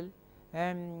material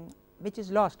which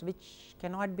is lost, which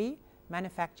cannot be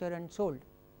manufactured and sold.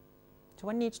 So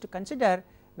one needs to consider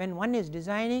when one is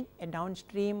designing a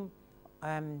downstream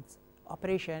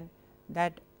operation,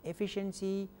 that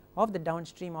efficiency of the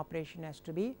downstream operation has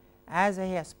to be as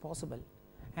high as possible,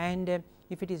 and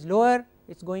if it is lower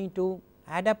it is going to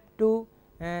add up to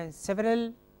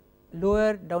several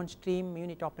lower downstream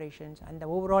unit operations, and the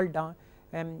overall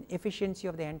efficiency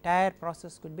of the entire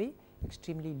process could be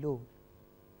extremely low.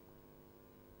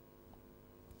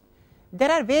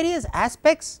 There are various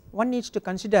aspects one needs to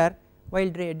consider while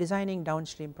designing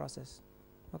downstream process.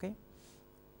 Okay.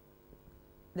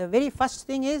 The very first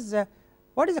thing is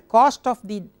what is the cost of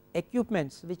the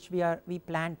equipments which we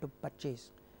plan to purchase.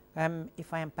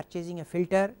 If I am purchasing a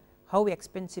filter, how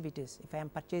expensive it is, if I am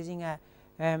purchasing a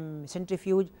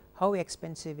centrifuge, how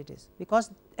expensive it is,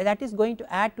 because that is going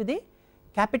to add to the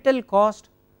capital cost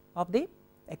of the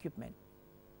equipment.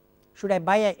 Should I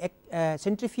buy a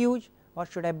centrifuge or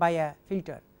should I buy a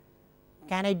filter?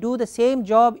 can I do the same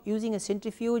job using a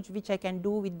centrifuge which I can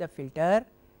do with the filter,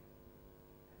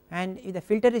 and if the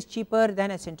filter is cheaper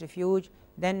than a centrifuge,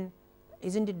 then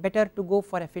is not it better to go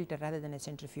for a filter rather than a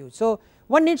centrifuge. So,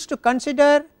 one needs to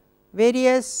consider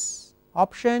various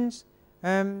options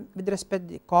with respect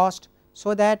to the cost,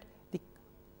 so that the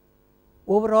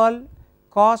overall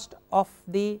cost of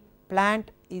the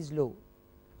plant is low.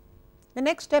 The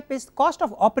next step is cost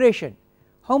of operation,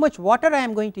 how much water I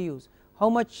am going to use, how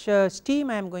much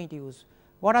steam I am going to use,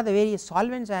 what are the various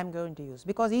solvents I am going to use,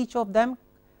 because each of them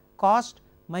cost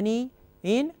money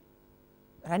in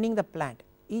running the plant,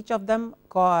 each of them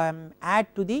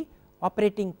add to the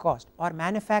operating cost or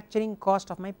manufacturing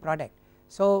cost of my product.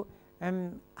 So,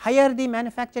 higher the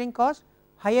manufacturing cost,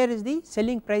 higher is the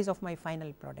selling price of my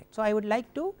final product. So, I would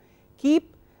like to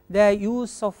keep the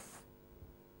use of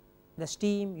the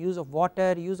steam, use of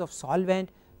water, use of solvent,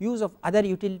 use of other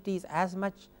utilities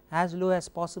as low as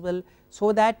possible,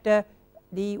 so that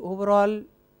the overall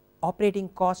operating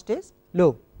cost is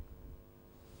low.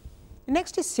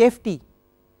 Next is safety.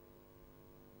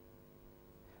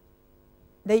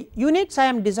 The units I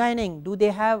am designing, do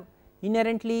they have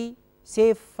inherently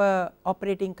safe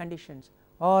operating conditions,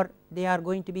 or they are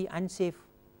going to be unsafe?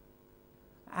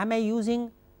 Am I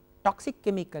using toxic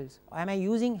chemicals, or am I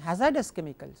using hazardous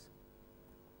chemicals?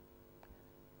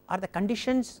 Are the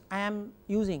conditions I am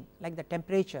using, like the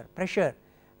temperature, pressure,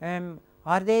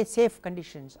 are they safe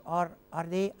conditions or are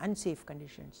they unsafe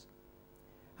conditions?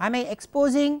 Am I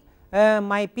exposing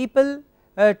my people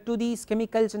to these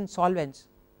chemicals and solvents?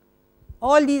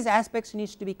 All these aspects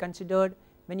needs to be considered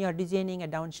when you are designing a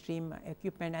downstream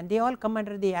equipment, and they all come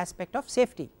under the aspect of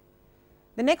safety.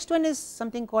 The next one is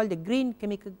something called the green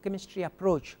chemistry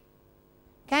approach.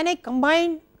 Can I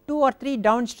combine 2 or 3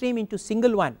 downstream into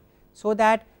single one, so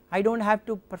that I do not have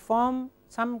to perform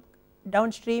some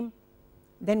downstream,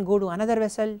 then go to another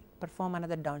vessel, perform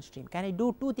another downstream? Can I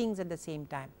do 2 things at the same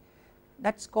time?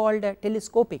 That is called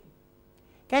telescoping.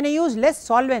 Can I use less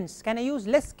solvents, can I use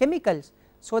less chemicals,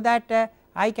 so that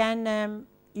I can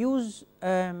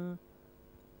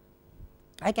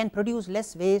I can produce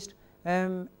less waste,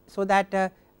 so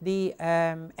that the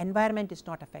environment is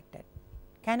not affected?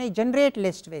 Can I generate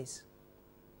less waste?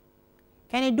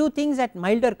 Can I do things at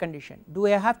milder condition? Do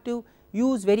I have to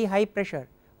use very high pressure,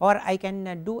 or I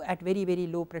can do at very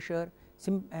low pressure,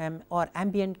 or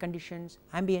ambient conditions,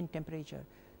 ambient temperature?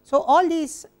 So, all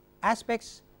these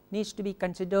aspects needs to be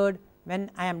considered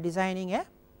when I am designing a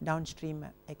downstream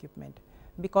equipment,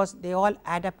 because they all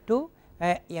add up to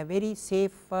a very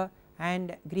safe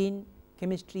and green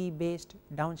chemistry based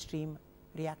downstream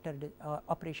reactor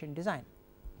operation design.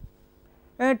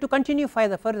 To continue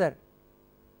further,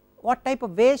 what type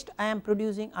of waste I am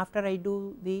producing after I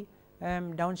do the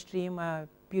downstream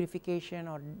purification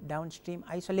or downstream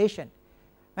isolation?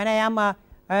 When I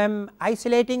am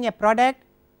isolating a product,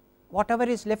 whatever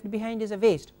is left behind is a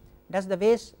waste. Does the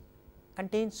waste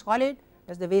contain solid?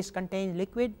 Does the waste contain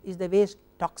liquid? Is the waste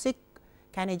toxic?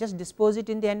 Can I just dispose it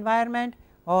in the environment,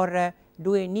 or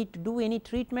do I need to do any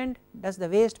treatment? Does the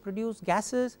waste produce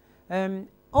gases?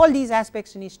 All these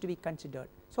aspects needs to be considered.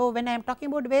 So, when I am talking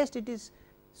about waste, it is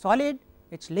solid,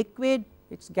 it is liquid,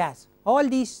 it is gas. All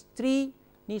these 3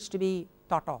 needs to be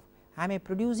thought of. Am I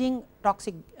producing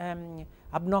toxic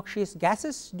obnoxious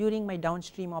gases during my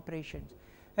downstream operations?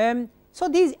 So,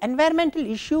 these environmental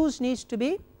issues needs to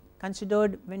be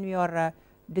considered when we are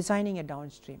designing a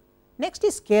downstream. Next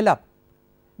is scale up.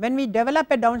 When we develop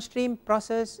a downstream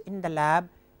process in the lab,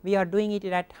 we are doing it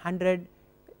at 100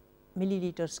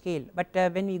 milliliter scale, but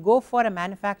when we go for a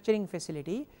manufacturing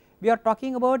facility, we are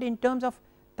talking about in terms of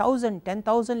 1000,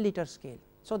 10,000 liter scale.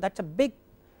 So, that is a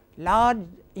large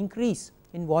increase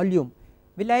in volume.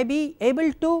 Will I be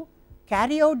able to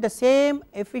carry out the same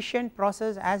efficient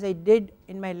process as I did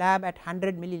in my lab at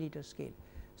 100 milliliter scale?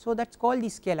 So, that is called the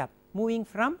scale up, moving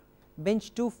from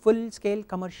bench to full scale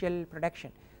commercial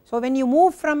production. So, when you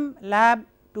move from lab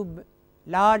to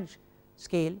large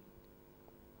scale,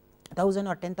 1000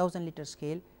 or 10,000 liter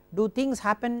scale, do things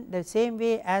happen the same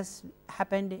way as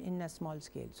happened in a small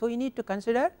scale? So, you need to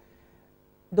consider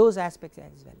those aspects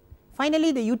as well.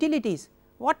 Finally, the utilities.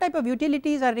 What type of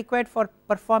utilities are required for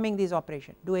performing these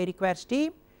operations? Do I require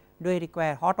steam? Do I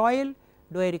require hot oil?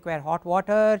 Do I require hot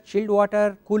water, chilled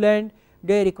water, coolant?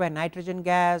 Do I require nitrogen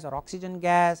gas or oxygen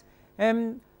gas?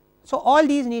 So, all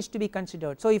these needs to be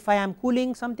considered. So, if I am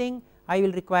cooling something, I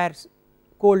will require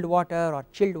cold water or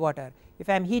chilled water. If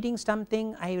I am heating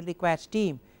something, I will require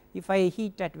steam. If I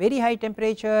heat at very high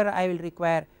temperature, I will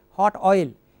require hot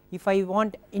oil. If I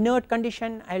want inert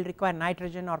condition, I will require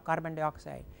nitrogen or carbon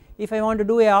dioxide. If I want to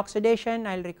do a oxidation,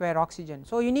 I will require oxygen.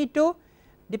 So, you need to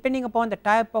depending upon the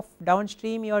type of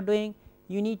downstream you are doing,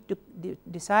 you need to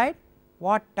decide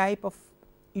what type of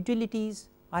utilities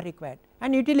are required,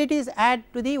 and utilities add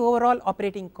to the overall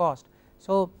operating cost.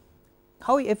 So,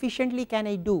 how efficiently can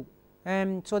I do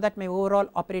so that my overall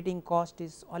operating cost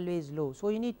is always low. So,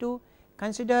 you need to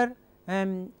consider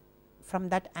from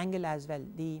that angle as well,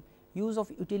 the use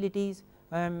of utilities,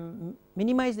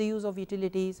 minimize the use of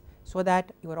utilities so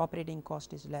that your operating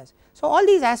cost is less. So, all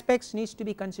these aspects needs to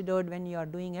be considered when you are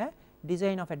doing a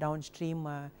design of a downstream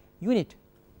unit.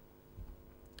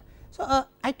 So,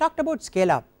 I talked about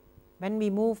scale up. When we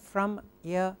move from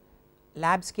a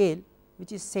lab scale,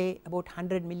 which is say about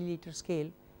 100 milliliter scale,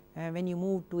 when you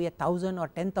move to a 1000 or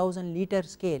 10,000 liter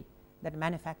scale, that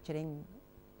manufacturing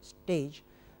stage,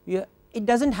 it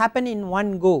does not happen in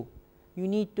one go. You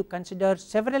need to consider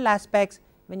several aspects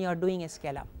when you are doing a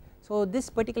scale up. So, this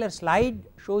particular slide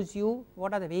shows you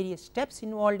what are the various steps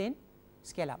involved in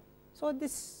scale up. So,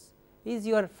 this is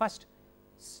your first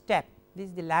step, this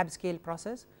is the lab scale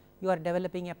process. You are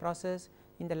developing a process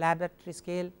in the laboratory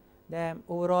scale, the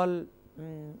overall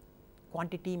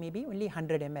quantity may be only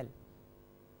 100 ml.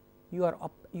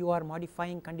 You are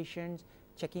modifying conditions,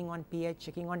 checking on pH,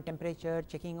 checking on temperature,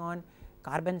 checking on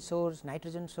carbon source,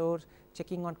 nitrogen source,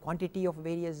 checking on quantity of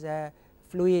various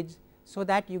fluids, so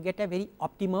that you get a very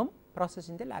optimum process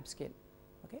in the lab scale.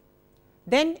 Okay.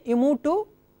 Then you move to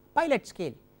pilot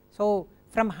scale. So,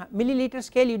 from milliliter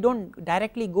scale you do not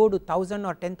directly go to 1000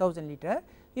 or 10,000 liter,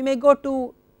 you may go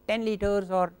to 10 liters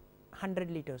or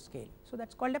 100 liter scale. So, that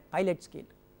is called a pilot scale.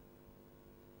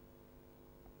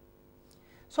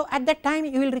 So, at that time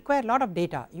you will require lot of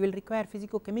data, you will require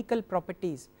physicochemical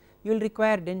properties, you will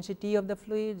require density of the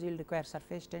fluids, you will require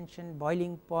surface tension,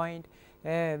 boiling point,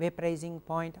 vaporizing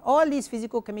point, all these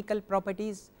physicochemical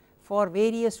properties for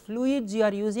various fluids you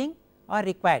are using are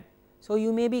required. So,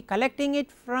 you may be collecting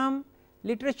it from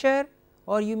literature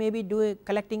or you may be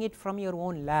collecting it from your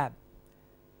own lab,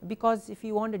 because if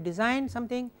you want to design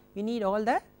something you need all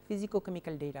the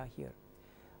physicochemical data here.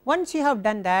 Once you have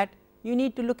done that, you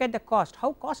need to look at the cost,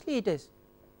 how costly it is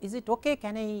it okay,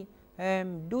 can I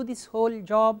do this whole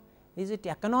job, is it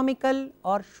economical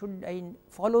or should I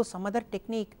follow some other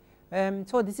technique.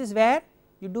 So, this is where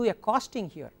you do a costing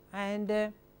here,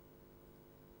 and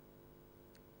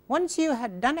once you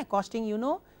had done a costing, you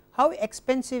know how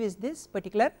expensive is this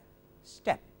particular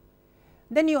step.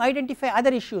 Then you identify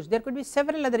other issues, there could be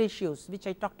several other issues which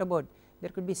I talked about, there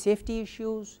could be safety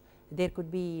issues, there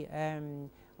could be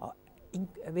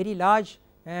a very large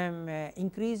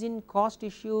increase in cost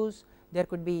issues, there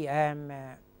could be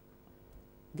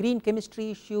green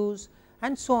chemistry issues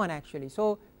and so on actually.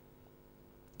 So,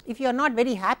 if you are not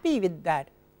very happy with that,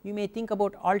 you may think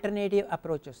about alternative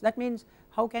approaches, that means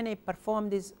how can I perform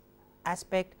this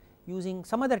aspect using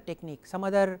some other technique, some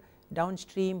other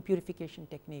downstream purification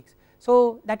techniques.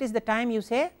 So, that is the time you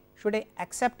say should I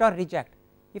accept or reject.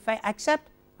 If I accept,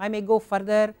 I may go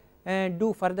further,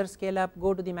 do further scale up,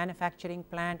 go to the manufacturing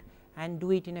plant and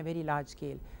do it in a very large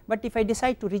scale. But if I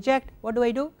decide to reject, what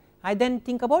do? I then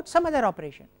think about some other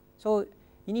operation. So,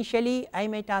 initially I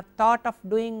might have thought of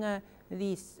doing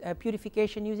this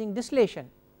purification using distillation,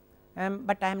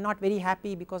 but I am not very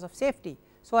happy because of safety.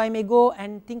 So, I may go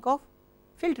and think of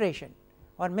filtration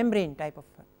or membrane type of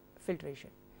filtration.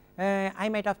 I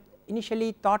might have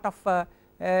initially thought of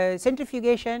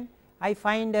centrifugation, I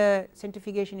find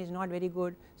centrifugation is not very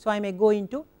good. So, I may go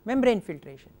into membrane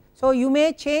filtration. So, you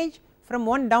may change from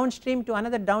one downstream to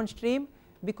another downstream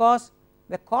because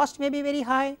the cost may be very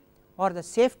high or the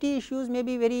safety issues may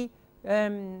be very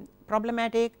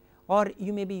problematic, or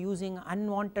you may be using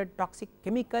unwanted toxic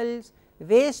chemicals,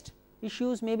 waste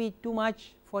issues may be too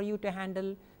much for you to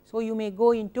handle. So, you may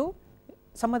go into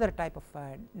some other type of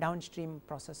downstream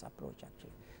process approach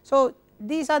actually. So,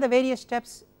 these are the various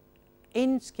steps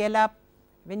in scale up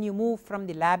when you move from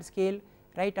the lab scale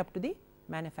right up to the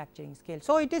manufacturing scale.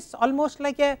 So, it is almost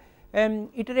like a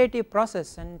iterative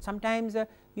process, and sometimes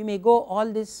you may go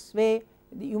all this way,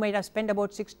 you might have spent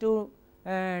about 6 to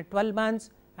 12 months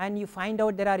and you find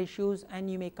out there are issues and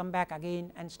you may come back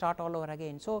again and start all over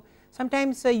again. So,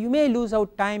 sometimes you may lose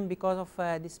out time because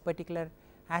of this particular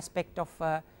aspect of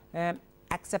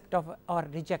accept of or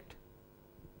reject.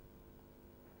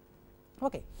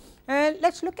 Okay. Let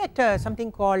us look at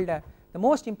something called the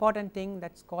most important thing,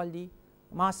 that is called the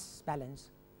mass balance.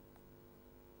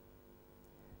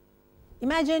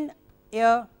 Imagine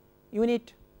a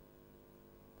unit,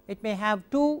 it may have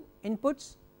two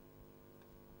inputs,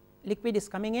 liquid is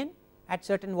coming in at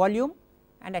certain volume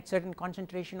and at certain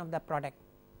concentration of the product,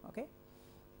 okay,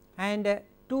 and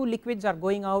two liquids are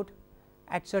going out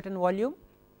at certain volume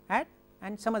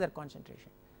and some other concentration.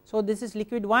 So this is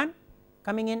liquid 1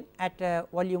 coming in at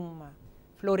volume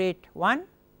flow rate 1,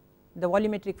 the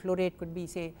volumetric flow rate could be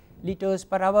say liters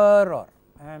per hour or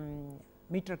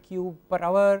meter cube per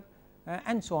hour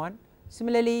and so on.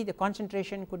 Similarly the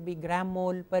concentration could be gram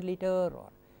mole per liter or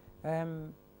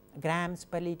grams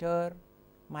per liter,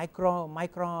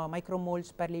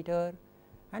 micromoles per liter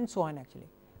and so on actually.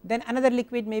 Then another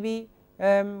liquid may be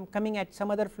coming at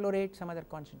some other flow rate, some other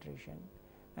concentration.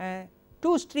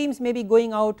 Two streams may be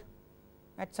going out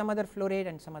at some other flow rate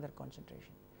and some other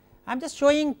concentration. I am just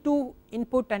showing two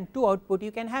input and two output.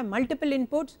 You can have multiple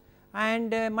inputs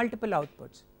and multiple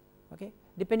outputs, okay,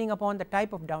 depending upon the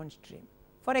type of downstream.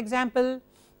 For example,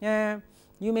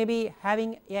 you may be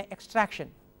having a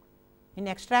extraction. In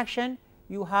extraction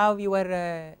you have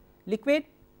your liquid,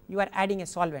 you are adding a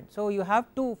solvent. So you have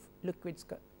two liquids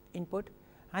input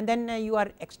and then you are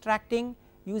extracting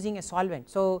using a solvent.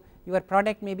 So your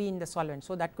product may be in the solvent,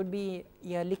 so that could be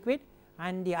a liquid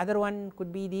and the other one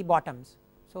could be the bottoms.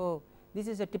 So this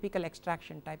is a typical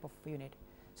extraction type of unit.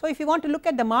 So if you want to look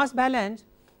at the mass balance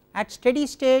at steady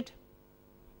state,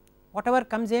 whatever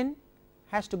comes in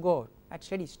has to go out at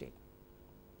steady state,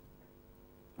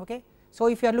 okay. So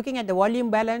if you are looking at the volume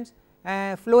balance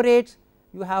flow rates,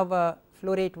 you have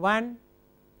flow rate 1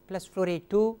 plus flow rate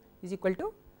 2 is equal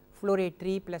to flow rate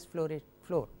 3 plus flow rate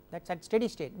 4, that is at steady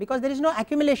state, because there is no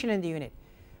accumulation in the unit.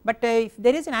 But if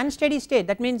there is an unsteady state,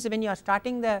 that means when you are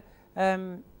starting the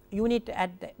unit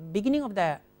at the beginning of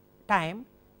the time,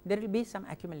 there will be some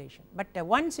accumulation, but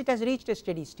once it has reached a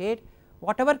steady state,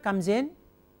 whatever comes in,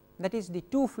 that is the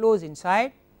two flows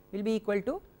inside, will be equal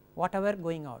to whatever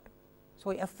going out.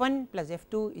 So F1 plus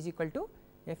F2 is equal to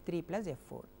F3 plus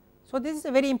F4. So this is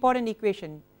a very important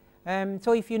equation.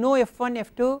 So if you know F1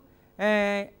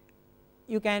 F2,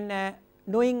 you can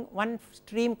knowing one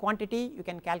stream quantity, you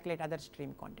can calculate other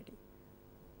stream quantity,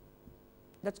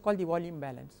 that is called the volume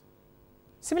balance.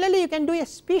 Similarly you can do a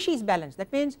species balance,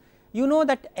 that means you know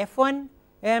that F1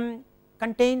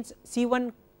 contains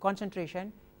C1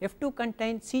 concentration, F2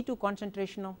 contains C2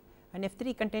 concentration and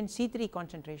F3 contains C3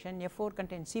 concentration, F4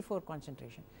 contains C4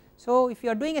 concentration. So if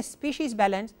you are doing a species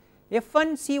balance,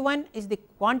 F1 C1 is the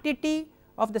quantity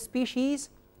of the species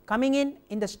coming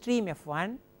in the stream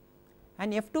F1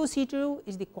 and F2 C2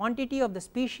 is the quantity of the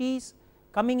species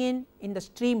coming in the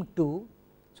stream 2.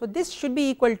 So this should be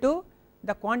equal to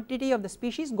the quantity of the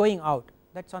species going out,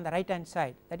 that is on the right hand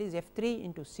side, that is F3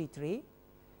 into C3,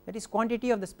 that is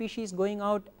quantity of the species going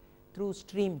out through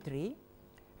stream 3,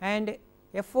 and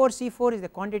F4 C4 is the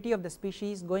quantity of the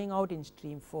species going out in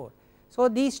stream 4. So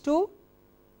these two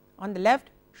on the left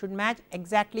should match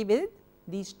exactly with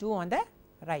these two on the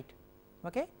right,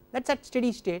 okay. That is at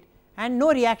steady state and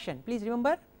no reaction, please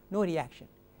remember no reaction.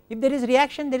 If there is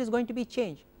reaction, there is going to be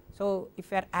change. So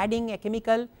if you are adding a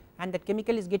chemical and that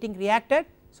chemical is getting reacted,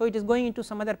 so it is going into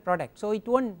some other product, so it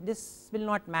won't, this will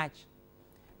not match.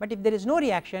 But if there is no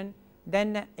reaction,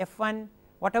 then F1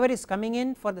 whatever is coming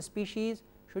in for the species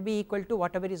should be equal to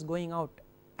whatever is going out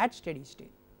at steady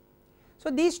state. So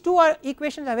these two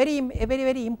equations are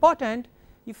very important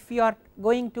if you are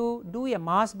going to do a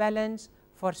mass balance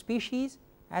for species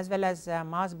as well as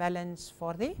mass balance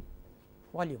for the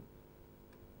volume,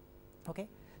 okay.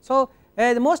 So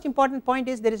the most important point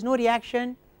is there is no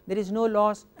reaction, there is no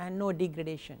loss and no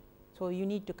degradation. So you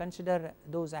need to consider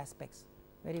those aspects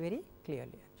very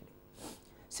clearly actually.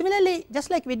 Similarly, just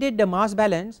like we did the mass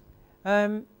balance,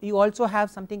 you also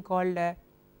have something called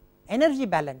energy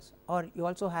balance, or you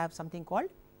also have something called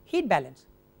heat balance,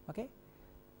 okay.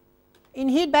 In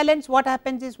heat balance what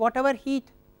happens is whatever heat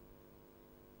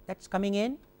that is coming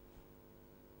in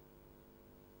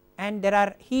and there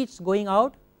are heats going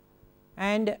out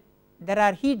and there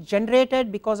are heat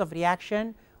generated because of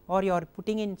reaction or you are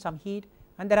putting in some heat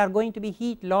and there are going to be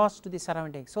heat loss to the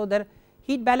surroundings. So the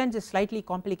heat balance is slightly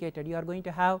complicated, you are going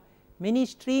to have many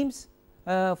streams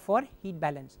for heat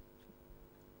balance.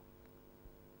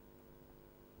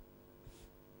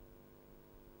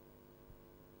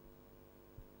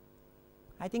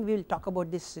 I think we will talk about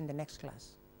this in the next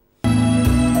class.